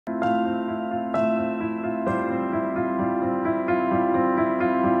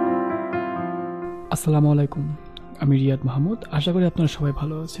আসসালামু আলাইকুম, আমি রিয়াদ মাহমুদ। আশা করি আপনারা সবাই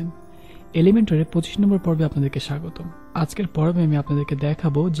ভালো আছেন। এলিমেন্টরের 25 নম্বর পর্বে আপনাদেরকে স্বাগতম। আজকের পর্বে আমি আপনাদেরকে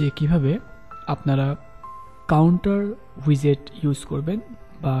দেখাবো যে কিভাবে আপনারা কাউন্টার উইজেট ইউজ করবেন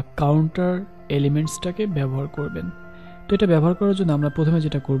বা কাউন্টার এলিমেন্টসটাকে ব্যবহার করবেন। তো এটা ব্যবহার করার জন্য আমরা প্রথমে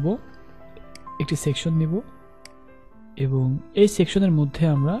যেটা করব, একটি সেকশন নিব এবং এই সেকশনের মধ্যে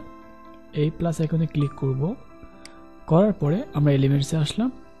আমরা এই প্লাস আইকনে ক্লিক করব। করার পরে আমরা এলিমেন্টসে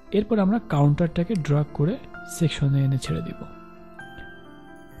আসলাম। এরপর আমরা কাউন্টারটাকে ড্র্যাগ করে সেকশনে এনে ছেড়ে দিব।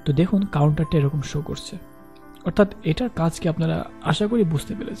 তো দেখুন কাউন্টারটা এরকম শো করছে, অর্থাৎ এটার কাজ কি আপনারা আশা করি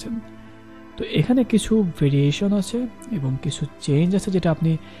বুঝতে পেরেছেন। তো এখানে কিছু ভেরিয়েশন আছে এবং কিছু চেঞ্জ আছে যেটা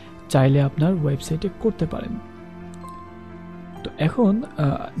আপনি চাইলে আপনার ওয়েবসাইটে করতে পারেন। তো এখন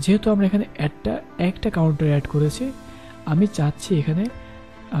যেহেতু আমরা এখানে একটা কাউন্টার অ্যাড করেছি, আমি চাচ্ছি এখানে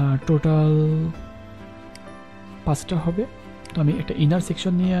টোটাল 5টা হবে। তো আমি একটা ইনার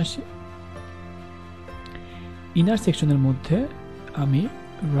সেকশন নিয়ে আসি। ইনার সেকশনের মধ্যে আমি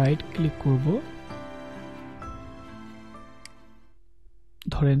রাইট ক্লিক করব,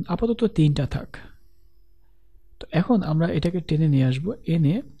 ধরেন আপাতত 3টা থাক। তো এখন আমরা এটাকে টেনে নিয়ে আসব,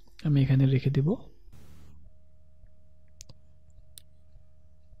 এনে আমি এখানে রেখে দেব।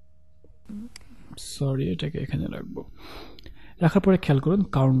 সরি, এটাকে এখানে রাখবো। রাখার পরে খেয়াল করুন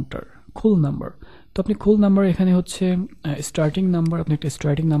কাউন্টার ফুল নাম্বার। তো আপনি ফুল নাম্বার এখানে হচ্ছে স্টার্টিং নাম্বার, আপনি একটা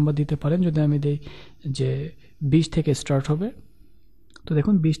স্টার্টিং নাম্বার দিতে পারেন। যদি আমি দেই যে 20 থেকে স্টার্ট হবে, তো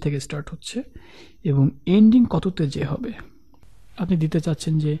দেখুন 20 থেকে স্টার্ট হচ্ছে এবং এন্ডিং কততে যে হবে আপনি দিতে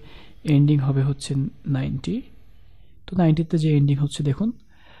চাচ্ছেন যে এন্ডিং হবে হচ্ছে 90। তো 90তে যে এন্ডিং হচ্ছে দেখুন।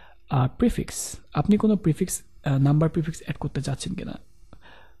 আর প্রিফিক্স, আপনি কোনো প্রিফিক্স নাম্বার প্রিফিক্স অ্যাড করতে চাচ্ছেন কিনা,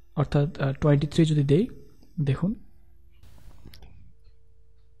 অর্থাৎ 23 যদি দেই, দেখুন।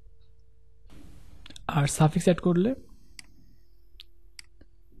 আর সাফিক্স অ্যাড করলে,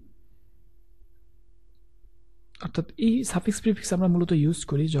 অর্থাৎ এই সাফিক্স প্রিফিক্স আমরা মূলত ইউজ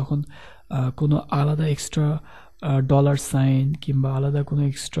করি যখন কোনো আলাদা এক্সট্রা ডলার সাইন কিংবা আলাদা কোনো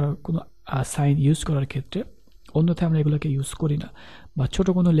এক্সট্রা কোনো সাইন ইউজ করার ক্ষেত্রে। অন্যথায় আমরা এগুলোকে ইউজ করি না, বা ছোট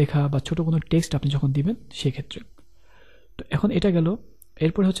কোনো লেখা বা ছোট কোনো টেক্সট আপনি যখন দিবেন সেক্ষেত্রে। তো এখন এটা গেল।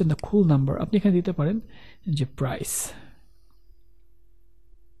 এরপরে হচ্ছে দ্য ফুল নাম্বার, আপনি এখানে দিতে পারেন যে প্রাইস,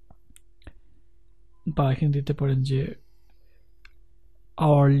 বা এখানে দিতে পারেন যে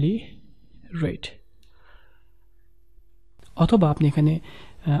আওয়ারলি রেট, অথবা আপনি এখানে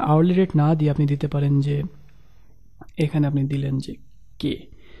আওয়ারলি রেট না দিয়ে আপনি দিতে পারেন যে এখানে আপনি দিলেন যে কে,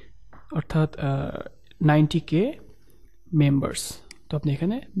 অর্থাৎ 90K মেম্বার্স। তো আপনি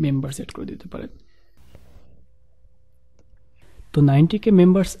এখানে মেম্বার সেট করে দিতে পারেন। তো 90K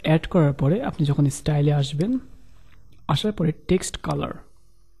মেম্বার্স অ্যাড করার পরে আপনি যখন স্টাইলে আসবেন, আসার পরে টেক্সট কালার,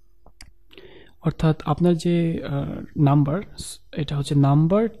 অর্থাৎ আপনার যে নাম্বার, এটা হচ্ছে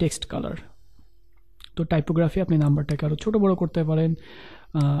নাম্বার টেক্সট কালার। তো টাইপোগ্রাফি আপনি নাম্বারটাকে আরও ছোটো বড়ো করতে পারেন,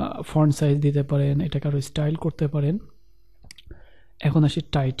 ফন্ট সাইজ দিতে পারেন, এটাকে আরও স্টাইল করতে পারেন। এখন আসি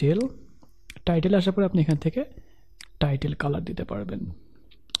টাইটেল। টাইটেল আসার পরে আপনি এখান থেকে টাইটেল কালার দিতে পারবেন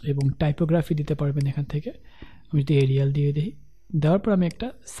এবং টাইপোগ্রাফি দিতে পারবেন। এখান থেকে আমি যদি এরিয়াল দিয়ে দিই, দেওয়ার পর আমি একটা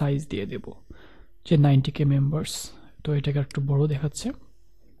সাইজ দিয়ে দেব যে 90K মেম্বার্স। তো এটাকে একটু বড় দেখাচ্ছে।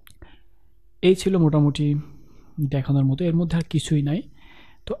 এই ছিল মোটামুটি দেখানোর মতো, এর মধ্যে আর কিছুই নাই।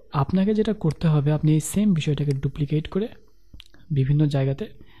 তো আপনাকে যেটা করতে হবে, আপনি এই সেম বিষয়টাকে ডুপ্লিকেট করে বিভিন্ন জায়গাতে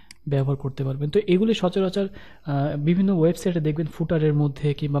ব্যবহার করতে পারবেন। তো এগুলি সচরাচর বিভিন্ন ওয়েবসাইটে দেখবেন ফুটারের মধ্যে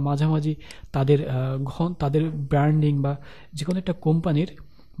কিংবা মাঝামাঝি তাদের ব্র্যান্ডিং বা যে কোনো একটা কোম্পানির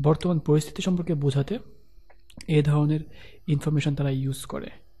বর্তমান পরিস্থিতি সম্পর্কে বোঝাতে এই ধরনের ইনফরমেশন তারা ইউজ করে।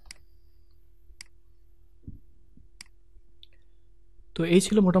 তো এই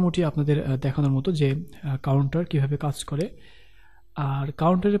ছিল মোটামুটি আপনাদের দেখানোর মতো যে কাউন্টার কিভাবে কাজ করে। আর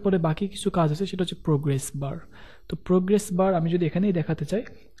কাউন্টারের পরে বাকি কিছু কাজ আছে, সেটা হচ্ছে প্রোগ্রেস বার। তো প্রোগ্রেস বার আমি যদি এখানেই দেখাতে চাই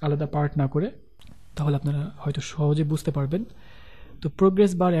আলাদা পার্ট না করে, তাহলে আপনারা হয়তো সহজে বুঝতে পারবেন। তো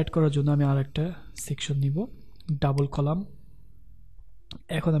প্রোগ্রেস বার অ্যাড করার জন্য আমি আর একটা সেকশন নিব, ডাবল কলাম।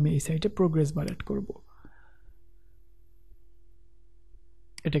 এখন আমি এই সাইডে প্রোগ্রেস বার অ্যাড করব।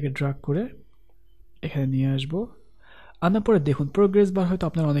 এটাকে ড্র্যাগ করে এখানে নিয়ে আসবো। আনার পরে দেখুন প্রোগ্রেস বার হয়তো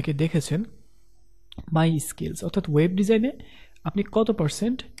আপনারা অনেকে দেখেছেন, মাই স্কিলস, অর্থাৎ ওয়েব ডিজাইনে আপনি কত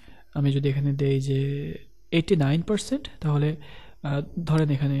পার্সেন্ট। আমি যদি এখানে দেই যে 89%, তাহলে ধরেন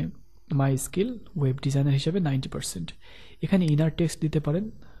এখানে মাই স্কিল ওয়েব ডিজাইনার হিসেবে 90%। এখানে ইনার টেক্সট দিতে পারেন।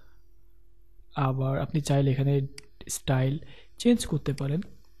 আবার আপনি চাইলে এখানে স্টাইল চেঞ্জ করতে পারেন,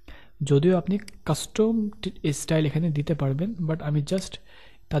 যদিও আপনি কাস্টম স্টাইল এখানে দিতে পারবেন, বাট আমি জাস্ট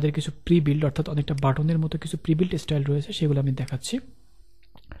তাদের কিছু প্রি বিল্ড, অর্থাৎ অনেকটা বাটনের মতো কিছু প্রি বিল্ড স্টাইল রয়েছে, সেগুলো আমি দেখাচ্ছি।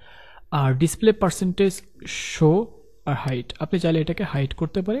 আর ডিসপ্লে পার্সেন্টেজ শো আর হাইট, আপনি চাইলে এটাকে হাইট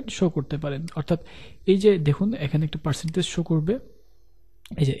করতে পারেন, শো করতে পারেন। অর্থাৎ এই যে দেখুন এখানে একটা পার্সেন্টেজ শো করবে,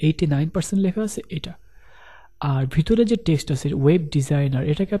 এই যে 89% লেখা আছে এটা। আর ভিতরে যে টেক্সট আছে ওয়েব ডিজাইনার,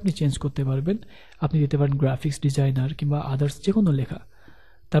 এটাকে আপনি চেঞ্জ করতে পারবেন। আপনি দিতে পারেন গ্রাফিক্স ডিজাইনার কিংবা আদার্স যে কোনো লেখা।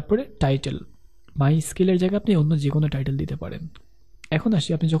 তারপরে টাইটেল, মাই স্কিলের জায়গায় আপনি অন্য যে কোনো টাইটেল দিতে পারেন। এখন আসি,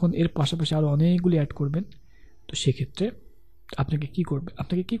 আপনি যখন এর পাশাপাশি আরও অনেকগুলি অ্যাড করবেন, তো সেক্ষেত্রে আপনাকে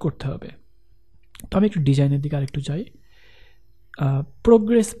কি করতে হবে। তো আমি একটু ডিজাইনের দিকে আরেকটু যাই।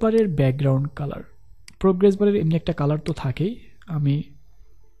 প্রোগ্রেস বারের ব্যাকগ্রাউন্ড কালার, প্রোগ্রেস বারের এমনি একটা কালার তো থাকেই, আমি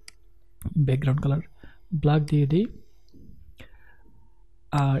ব্যাকগ্রাউন্ড কালার ব্ল্যাক দিয়ে দিই।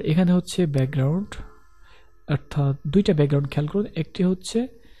 আর এখানে হচ্ছে ব্যাকগ্রাউন্ড, অর্থাৎ দুইটা ব্যাকগ্রাউন্ড খেয়াল করুন, একটি হচ্ছে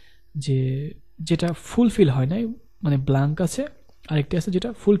যে যেটা ফুলফিল হয় নাই, মানে ব্ল্যাঙ্ক আছে, আরেকটি আছে যেটা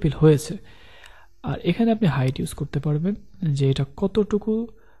ফুলফিল হয়েছে। আর এখানে আপনি হাইট ইউজ করতে পারবেন, যে এটা কতটুকু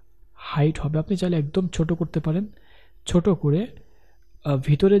হাইট হবে। আপনি চাইলে একদম ছোট করতে পারেন, ছোট করে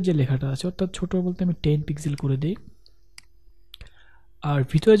ভিতরের যে লেখাটা আছে, অর্থাৎ ছোট বলতে আমি 10 পিক্সেল করে দিই। আর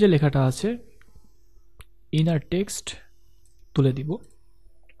ভিতরে যে লেখাটা আছে ইনার টেক্সট তুলে দিব।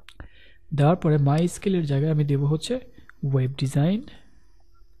 দেওয়ার পরে মাই স্কিলের জায়গায় আমি দেব হচ্ছে ওয়েব ডিজাইন,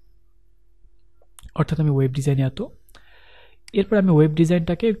 অর্থাৎ আমি ওয়েব ডিজাইনে এত। এরপর আমি ওয়েব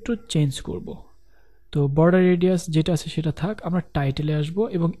ডিজাইনটাকে একটু চেঞ্জ করব। তো বর্ডার রেডিয়াস যেটা আছে সেটা থাক, আমরা টাইটেলে আসব,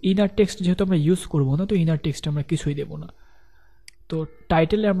 এবং ইনার টেক্সট যেহেতু আমরা ইউজ করব না, তো ইনার টেক্সট আমরা কিছুই দেব না। তো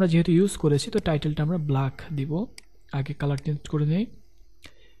টাইটেলে আমরা যেহেতু ইউজ করেছি, তো টাইটেলটা আমরা ব্ল্যাক দিব। আগে কালার চেঞ্জ করে নেই।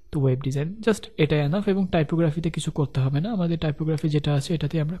 তো ওয়েব ডিজাইন জাস্ট এটাই এনাফ, এবং টাইপোগ্রাফিতে কিছু করতে হবে না, আমাদের টাইপোগ্রাফি যেটা আছে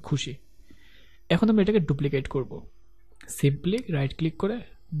এটাতে আমরা খুশি। এখন আমরা এটাকে ডুপ্লিকেট করব, সিম্পলি রাইট ক্লিক করে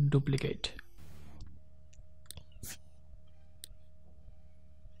ডুপ্লিকেট।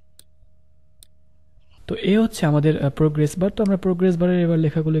 তো এই হচ্ছে আমাদের প্রোগ্রেস বার। তো আমরা প্রোগ্রেস বারের এবার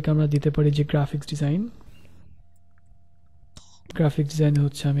লেখাগুলোকে আমরা দিতে পারি যে গ্রাফিক্স ডিজাইন। গ্রাফিক্স ডিজাইন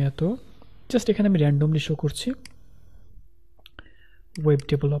হচ্ছে আমি এত, জাস্ট এখানে আমি র্যান্ডমলি শো করছি। ওয়েব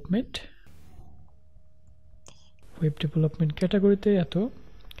ডেভেলপমেন্ট, ওয়েব ডেভেলপমেন্ট ক্যাটাগরিতে এত।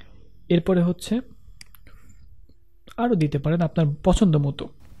 এরপরে হচ্ছে আরও দিতে পারেন আপনার পছন্দ মতো।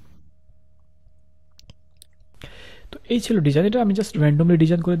 তো এই ছিল ডিজাইন, এটা আমি জাস্ট র্যান্ডমলি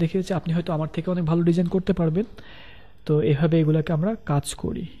ডিজাইন করে দেখিয়েছি, আপনি হয়তো আমার থেকে অনেক ভালো ডিজাইন করতে পারবেন। তো এভাবে এগুলোকে আমরা কাজ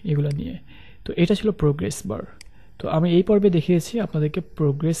করি এগুলো নিয়ে। তো এটা ছিল প্রোগ্রেস বার। তো আমি এই পর্বে দেখিয়েছি আপনাদেরকে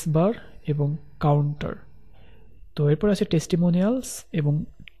প্রোগ্রেস বার এবং কাউন্টার। তো এরপর আছে টেস্টিমোনিয়ালস এবং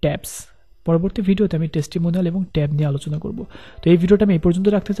ট্যাবস। পরবর্তী ভিডিওতে আমি টেস্টিমোনিয়াল এবং ট্যাব নিয়ে আলোচনা করব। তো এই ভিডিওটা আমি এই পর্যন্ত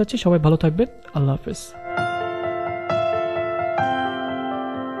রাখতে চাচ্ছি। সবাই ভালো থাকবেন, আল্লাহ হাফেজ।